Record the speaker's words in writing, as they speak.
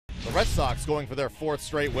The Red Sox going for their fourth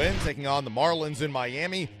straight win, taking on the Marlins in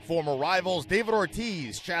Miami. Former rivals David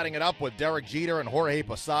Ortiz chatting it up with Derek Jeter and Jorge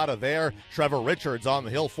Posada there. Trevor Richards on the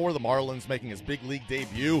hill for the Marlins, making his big league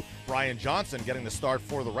debut. Brian Johnson getting the start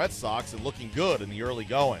for the Red Sox and looking good in the early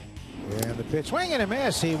going. And the pitch, swing and a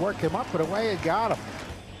miss. He worked him up and away and got him.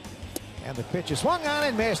 And the pitch is swung on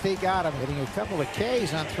and missed. He got him, hitting a couple of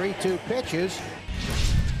Ks on 3-2 pitches.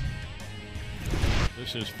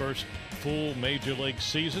 This is first full major league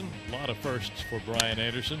season. A lot of firsts for Brian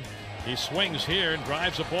Anderson. He swings here and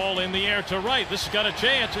drives the ball in the air to right. This has got a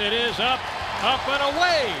chance. It is up and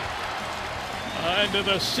away. Into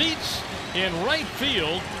the seats in right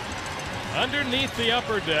field, underneath the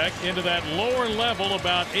upper deck, into that lower level,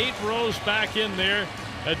 about 8 rows back in there,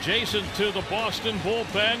 adjacent to the Boston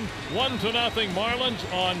bullpen. 1-0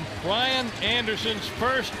 Marlins on Brian Anderson's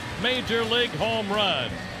first major league home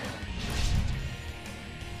run.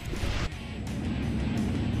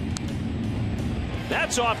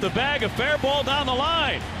 That's off the bag, a fair ball down the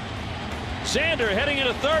line. Sander heading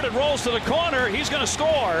into third, it rolls to the corner. He's going to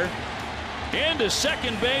score. Into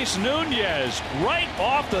second base, Nunez right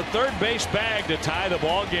off the third base bag to tie the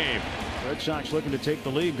ball game. Red Sox looking to take the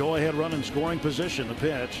lead. Go ahead run in scoring position. The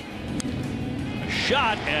pitch. A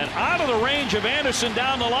shot and out of the range of Anderson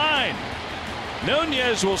down the line.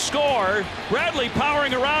 Nunez will score. Bradley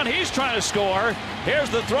powering around. He's trying to score. Here's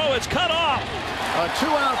the throw. It's cut off. A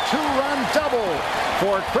 2-out, 2-run double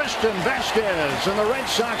for Christian Vasquez, and the Red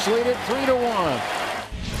Sox lead it 3-1.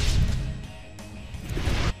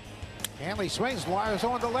 Hanley swings, wires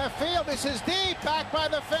on to left field. This is deep, back by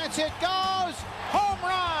the fence. It goes. Home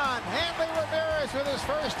run. Hanley Ramirez with his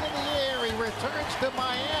first in the year. He returns to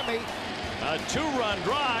Miami. A 2-run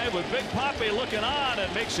drive with Big Papi looking on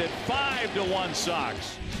and makes it 5-1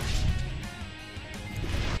 Sox.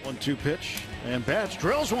 1-2 pitch, and Betts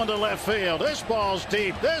drills one to left field. This ball's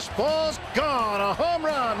deep. This ball's gone. A home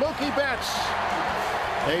run. Mookie Betts.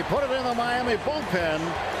 They put it in the Miami bullpen,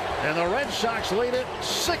 and the Red Sox lead it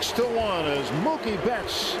 6-1 as Mookie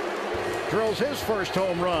Betts drills his first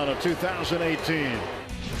home run of 2018.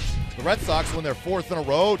 The Red Sox win their fourth in a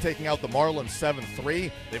row, taking out the Marlins 7-3.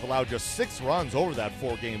 They've allowed just 6 runs over that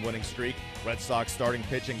 4-game winning streak. Red Sox starting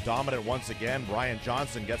pitching dominant once again. Brian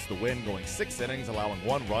Johnson gets the win, going 6 innings, allowing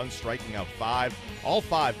 1 run, striking out 5. All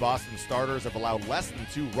 5 Boston starters have allowed less than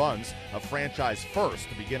 2 runs, a franchise first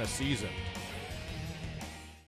to begin a season.